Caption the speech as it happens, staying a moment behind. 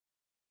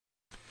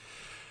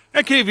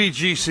At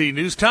KVGC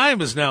News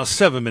Time is now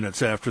 7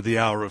 minutes after the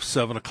hour of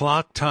 7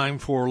 o'clock. Time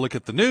for a look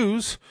at the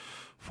news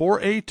for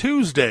a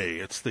Tuesday.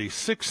 It's the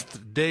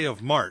 6th day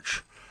of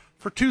March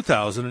for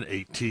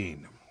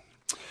 2018.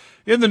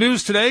 In the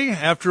news today,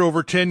 after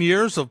over 10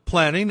 years of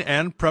planning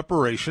and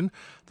preparation,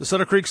 the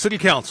Sutter Creek City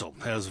Council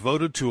has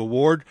voted to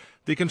award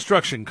the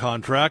construction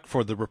contract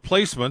for the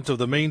replacement of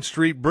the Main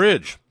Street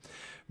Bridge.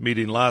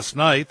 Meeting last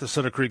night, the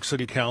Sutter Creek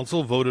City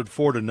Council voted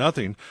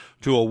 4-0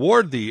 to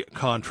award the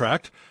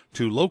contract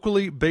to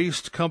locally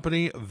based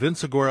company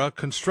Vinciguerra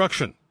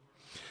Construction.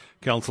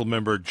 Council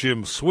member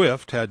Jim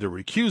Swift had to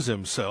recuse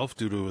himself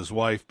due to his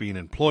wife being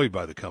employed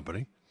by the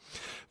company.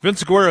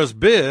 Vinciguerra's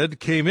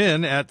bid came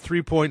in at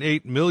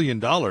 $3.8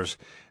 million,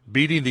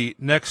 beating the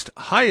next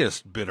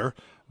highest bidder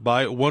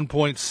by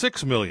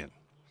 $1.6 million.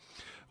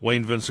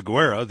 Wayne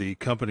Vinciguerra, the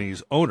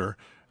company's owner,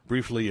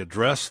 briefly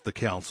addressed the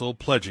council,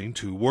 pledging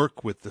to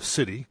work with the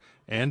city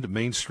and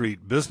Main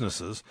Street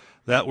businesses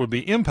that would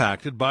be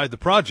impacted by the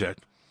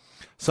project,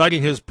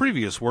 citing his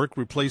previous work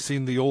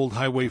replacing the old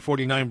Highway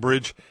 49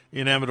 bridge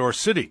in Amador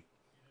City.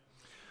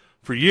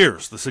 For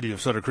years, the city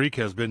of Sutter Creek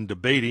has been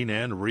debating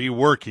and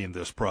reworking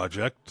this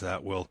project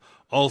that will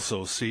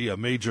also see a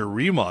major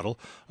remodel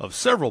of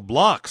several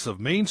blocks of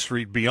Main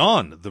Street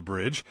beyond the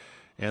bridge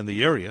and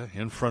the area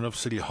in front of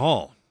City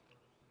Hall.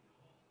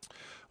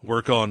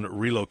 Work on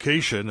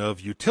relocation of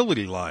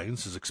utility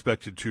lines is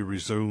expected to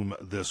resume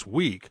this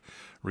week,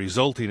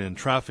 resulting in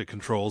traffic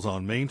controls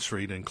on Main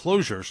Street and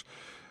closures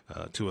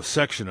to a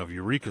section of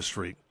Eureka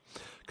Street.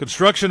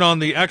 Construction on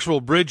the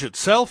actual bridge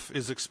itself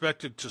is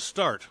expected to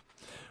start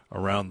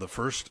around the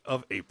 1st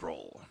of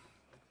April.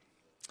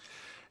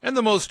 And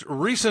the most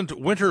recent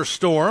winter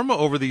storm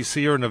over the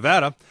Sierra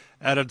Nevada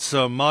added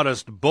some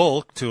modest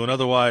bulk to an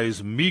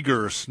otherwise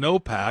meager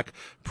snowpack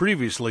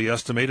previously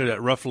estimated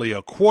at roughly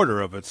a quarter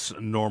of its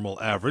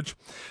normal average.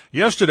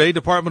 Yesterday,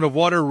 Department of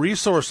Water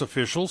Resource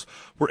officials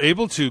were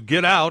able to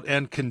get out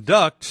and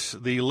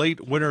conduct the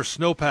late winter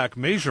snowpack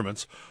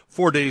measurements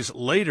 4 days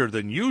later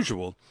than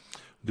usual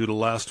due to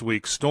last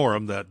week's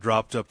storm that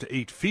dropped up to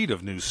 8 feet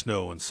of new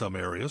snow in some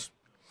areas.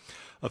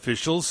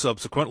 Officials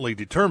subsequently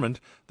determined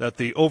that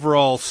the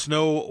overall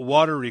snow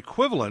water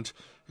equivalent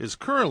is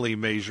currently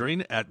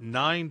measuring at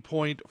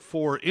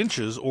 9.4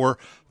 inches, or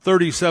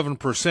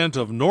 37%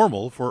 of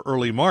normal for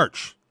early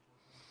March.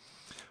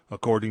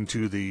 According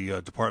to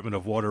the Department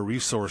of Water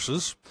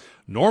Resources,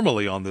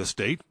 normally on this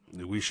date,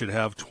 we should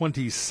have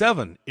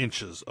 27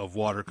 inches of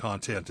water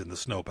content in the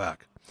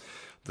snowpack.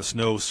 The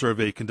snow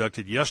survey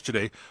conducted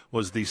yesterday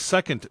was the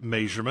second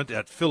measurement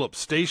at Phillips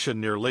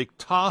Station near Lake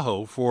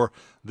Tahoe for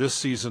this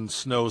season's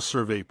snow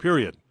survey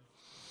period.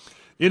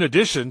 In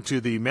addition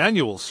to the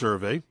manual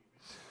survey,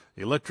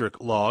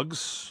 electric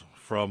logs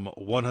from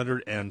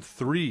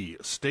 103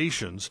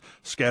 stations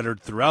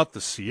scattered throughout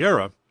the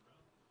Sierra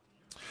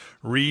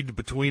read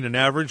between an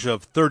average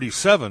of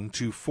 37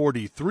 to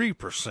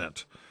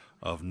 43%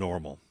 of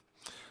normal.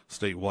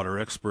 State water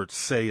experts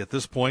say at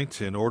this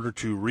point, in order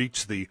to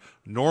reach the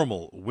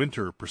normal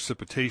winter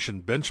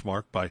precipitation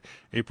benchmark by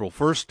April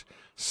 1st,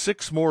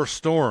 6 more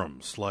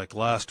storms like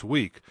last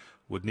week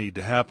would need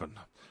to happen,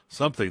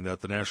 something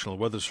that the National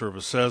Weather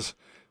Service says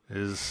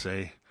is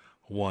a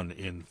 1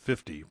 in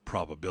 50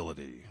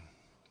 probability.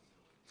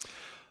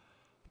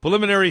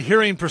 Preliminary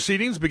hearing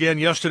proceedings began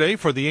yesterday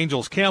for the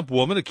Angels Camp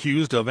woman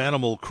accused of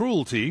animal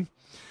cruelty.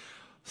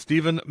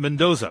 Stephen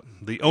Mendoza,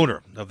 the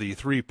owner of the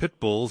 3 pit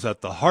bulls at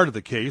the heart of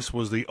the case,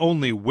 was the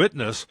only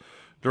witness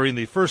during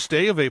the first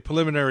day of a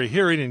preliminary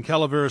hearing in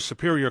Calaveras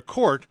Superior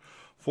Court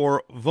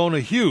for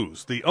Vona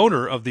Hughes, the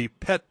owner of the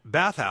pet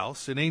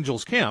bathhouse in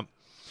Angels Camp,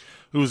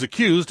 who is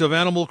accused of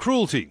animal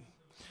cruelty.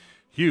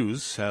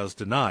 Hughes has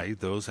denied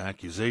those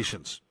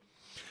accusations.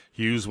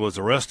 Hughes was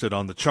arrested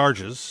on the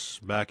charges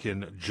back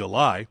in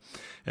July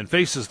and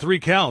faces 3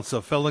 counts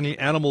of felony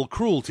animal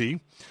cruelty,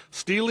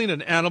 stealing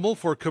an animal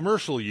for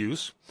commercial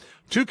use,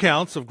 2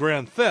 counts of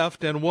grand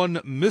theft, and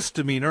 1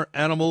 misdemeanor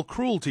animal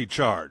cruelty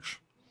charge.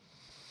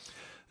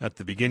 At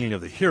the beginning of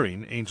the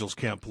hearing, Angels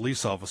Camp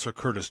police officer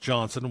Curtis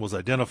Johnson was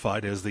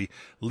identified as the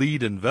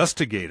lead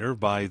investigator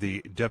by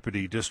the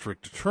deputy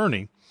district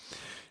attorney.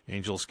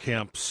 Angels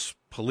Camp's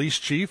police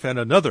chief and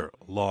another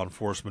law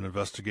enforcement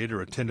investigator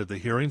attended the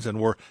hearings and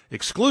were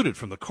excluded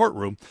from the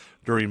courtroom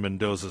during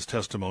Mendoza's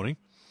testimony.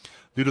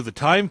 Due to the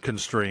time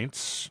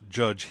constraints,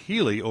 Judge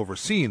Healy,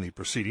 overseeing the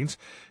proceedings,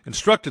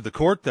 instructed the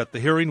court that the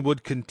hearing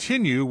would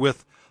continue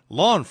with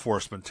law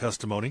enforcement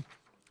testimony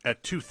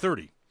at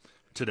 2:30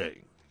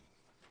 today.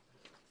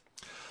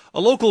 A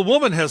local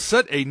woman has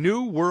set a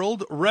new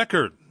world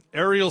record.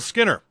 Ariel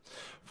Skinner,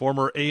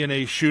 former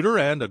A&A shooter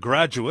and a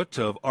graduate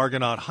of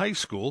Argonaut High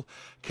School,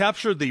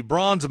 captured the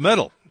bronze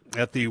medal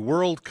at the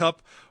World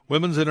Cup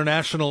Women's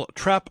International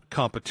Trap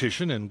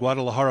Competition in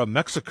Guadalajara,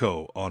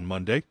 Mexico on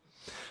Monday.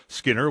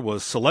 Skinner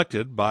was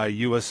selected by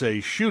USA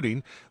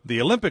Shooting,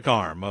 the Olympic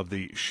arm of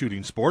the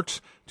shooting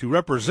sports, to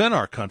represent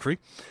our country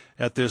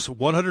at this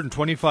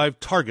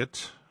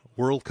 125-target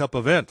World Cup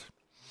event.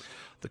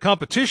 The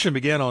competition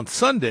began on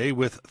Sunday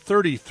with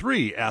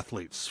 33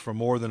 athletes from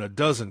more than a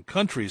dozen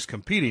countries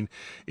competing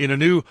in a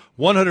new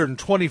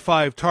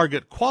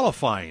 125-target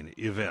qualifying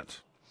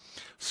event.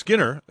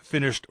 Skinner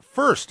finished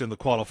first in the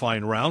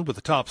qualifying round with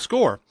the top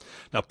score.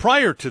 Now,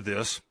 prior to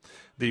this,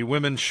 the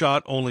women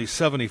shot only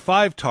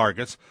 75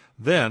 targets,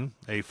 then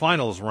a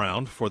finals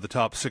round for the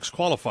top 6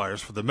 qualifiers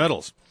for the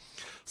medals.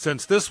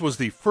 Since this was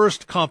the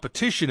first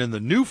competition in the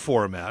new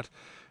format,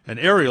 and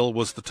Ariel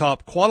was the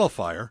top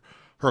qualifier,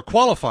 her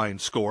qualifying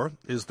score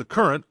is the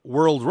current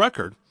world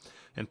record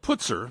and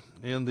puts her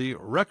in the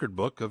record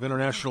book of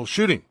international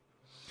shooting.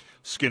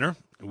 Skinner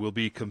will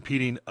be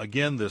competing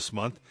again this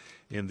month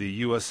in the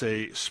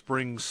USA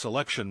Spring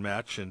Selection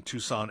match in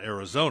Tucson,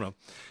 Arizona,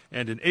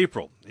 and in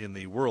April in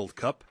the World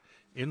Cup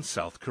in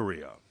South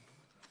Korea.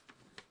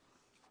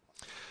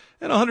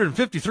 And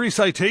 153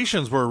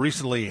 citations were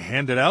recently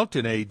handed out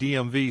in a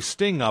DMV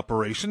sting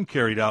operation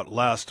carried out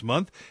last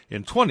month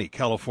in 20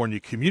 California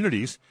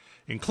communities,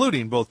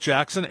 including both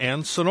Jackson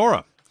and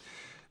Sonora.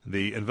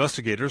 The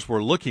investigators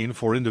were looking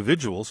for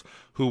individuals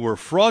who were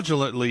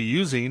fraudulently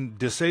using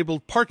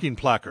disabled parking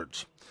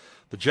placards.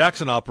 The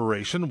Jackson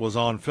operation was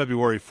on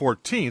February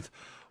 14th.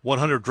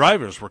 100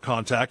 drivers were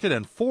contacted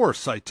and 4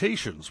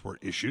 citations were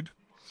issued.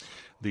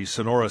 The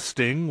Sonora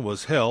sting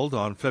was held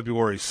on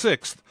February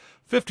 6th.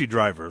 50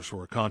 drivers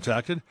were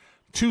contacted.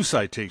 2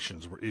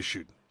 citations were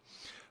issued.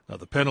 Now,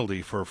 the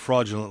penalty for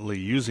fraudulently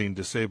using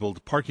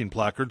disabled parking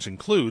placards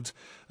includes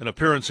an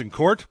appearance in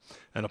court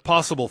and a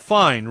possible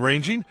fine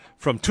ranging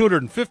from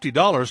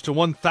 $250 to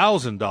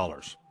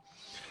 $1,000.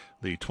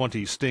 The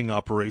 20 sting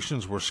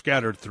operations were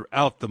scattered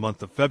throughout the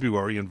month of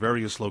February in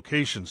various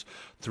locations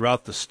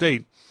throughout the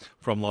state,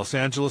 from Los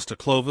Angeles to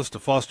Clovis to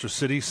Foster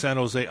City, San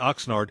Jose,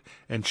 Oxnard,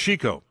 and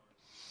Chico.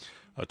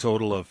 A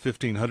total of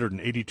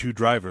 1,582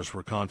 drivers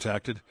were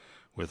contacted,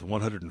 with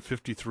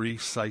 153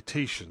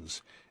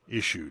 citations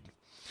issued.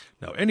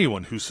 Now,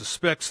 anyone who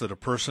suspects that a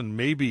person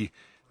may be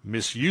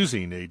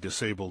misusing a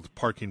disabled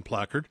parking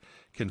placard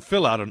can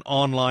fill out an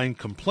online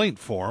complaint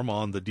form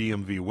on the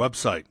DMV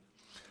website.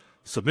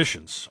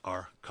 Submissions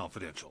are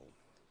confidential.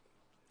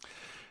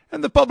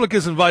 And the public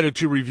is invited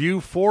to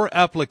review 4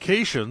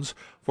 applications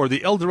for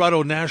the El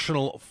Dorado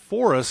National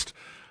Forest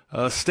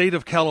State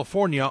of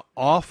California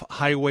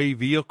off-highway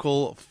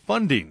vehicle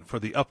funding for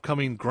the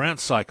upcoming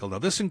grant cycle. Now,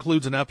 this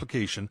includes an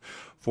application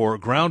for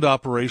ground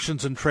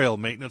operations and trail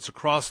maintenance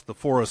across the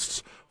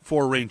forest's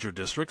 4 ranger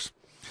districts,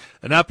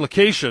 an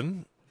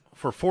application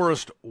for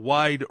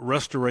forest-wide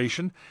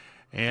restoration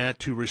and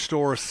to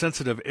restore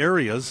sensitive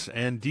areas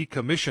and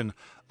decommission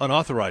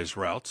unauthorized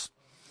routes,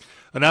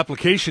 an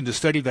application to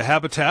study the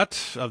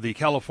habitat of the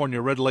California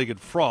red-legged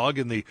frog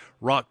in the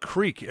Rock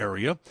Creek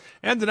area,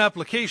 and an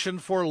application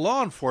for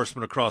law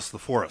enforcement across the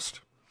forest.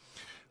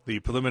 The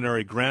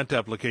preliminary grant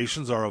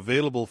applications are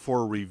available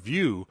for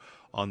review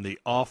on the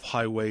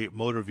Off-Highway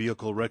Motor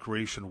Vehicle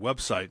Recreation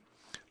website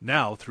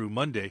now through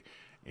Monday,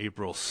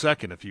 April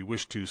 2nd. If you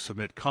wish to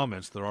submit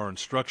comments, there are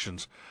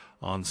instructions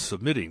on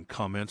submitting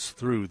comments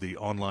through the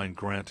online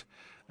grant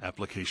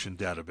application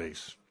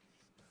database.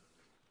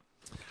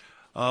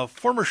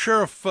 Former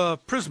Sheriff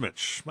Mike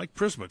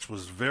Prismich,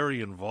 was very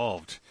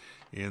involved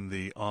in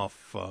the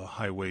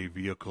Off-Highway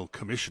Vehicle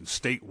Commission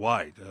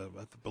statewide.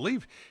 I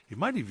believe he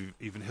might have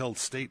even held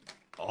state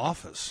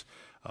office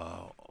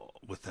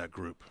with that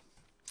group.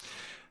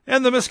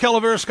 And the Miss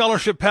Calaveras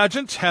Scholarship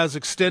Pageant has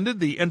extended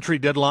the entry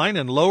deadline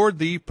and lowered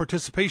the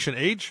participation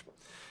age.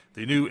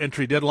 The new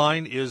entry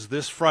deadline is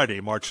this Friday,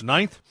 March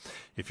 9th.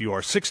 If you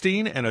are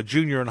 16 and a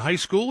junior in high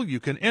school, you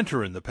can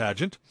enter in the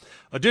pageant.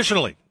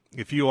 Additionally,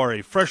 if you are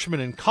a freshman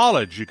in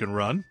college, you can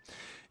run.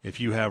 If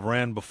you have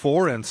ran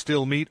before and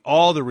still meet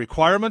all the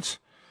requirements,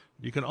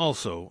 you can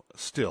also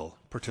still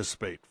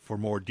participate. For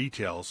more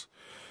details,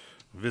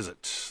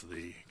 visit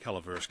the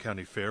Calaveras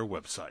County Fair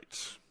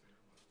website.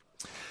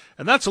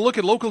 And that's a look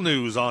at local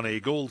news on a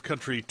Gold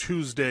Country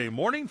Tuesday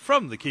morning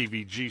from the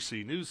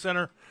KVGC News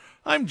Center.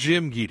 I'm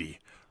Jim Geedy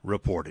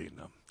reporting.